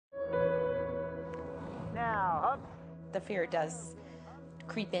The fear does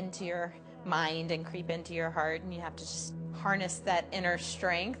creep into your mind and creep into your heart, and you have to just harness that inner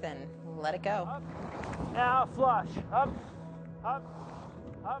strength and let it go. Up. Now flush. Up, up,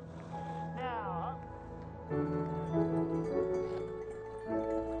 up. Now up.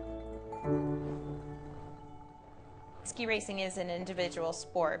 Ski racing is an individual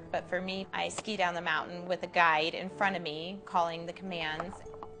sport, but for me, I ski down the mountain with a guide in front of me calling the commands.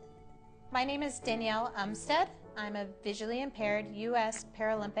 My name is Danelle Umstead. I'm a visually impaired U.S.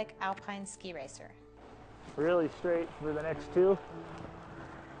 Paralympic alpine ski racer. Really straight for the next two.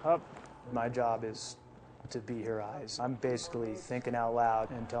 Up. My job is to be her eyes. I'm basically thinking out loud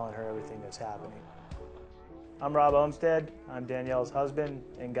and telling her everything that's happening. I'm Rob Umstead. I'm Danielle's husband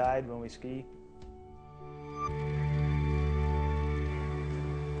and guide when we ski.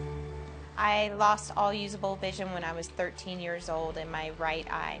 I lost all usable vision when I was 13 years old in my right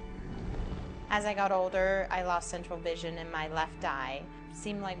eye. As I got older, I lost central vision in my left eye. It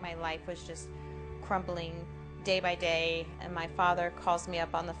seemed like my life was just crumbling day by day, and my father calls me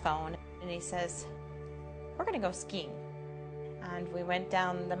up on the phone and he says, "We're gonna go skiing." And we went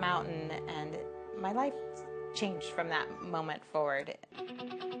down the mountain, and my life changed from that moment forward.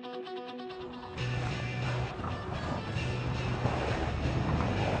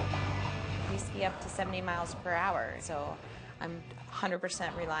 We ski up to 70 miles per hour, so I'm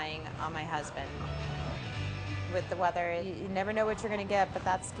 100% relying on my husband. With the weather, you never know what you're going to get, but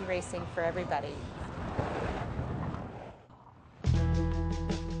that's ski racing for everybody.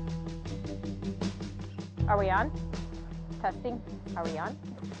 Are we on? Testing. Are we on?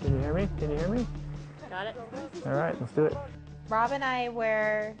 Can you hear me? Can you hear me? Got it. All right, let's do it. Rob and I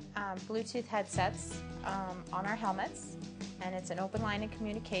wear Bluetooth headsets on our helmets, and it's an open line of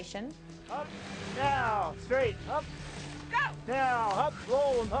communication. Up, now, straight, up, go! Now, up,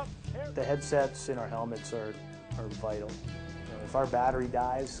 roll, up. The headsets in our helmets are vital. You know, if our battery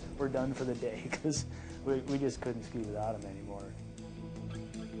dies, we're done for the day because we just couldn't ski without them anymore.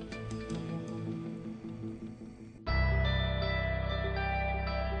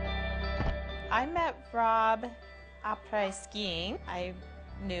 I met Rob après skiing. I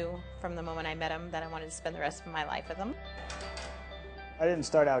knew from the moment I met him that I wanted to spend the rest of my life with him. I didn't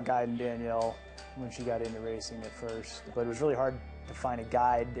start out guiding Danielle when she got into racing at first, but it was really hard to find a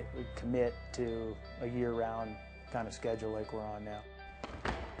guide that would commit to a year-round kind of schedule like we're on now.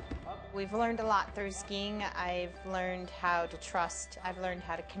 We've learned a lot through skiing. I've learned how to trust. I've learned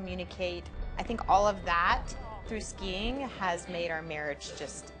how to communicate. I think all of that through skiing has made our marriage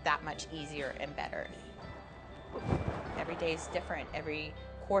just that much easier and better. Every day is different. Every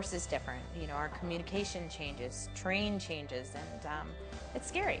course is different. You know, our communication changes, terrain changes, and it's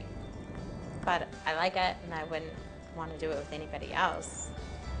scary. But I like it, and I wouldn't want to do it with anybody else.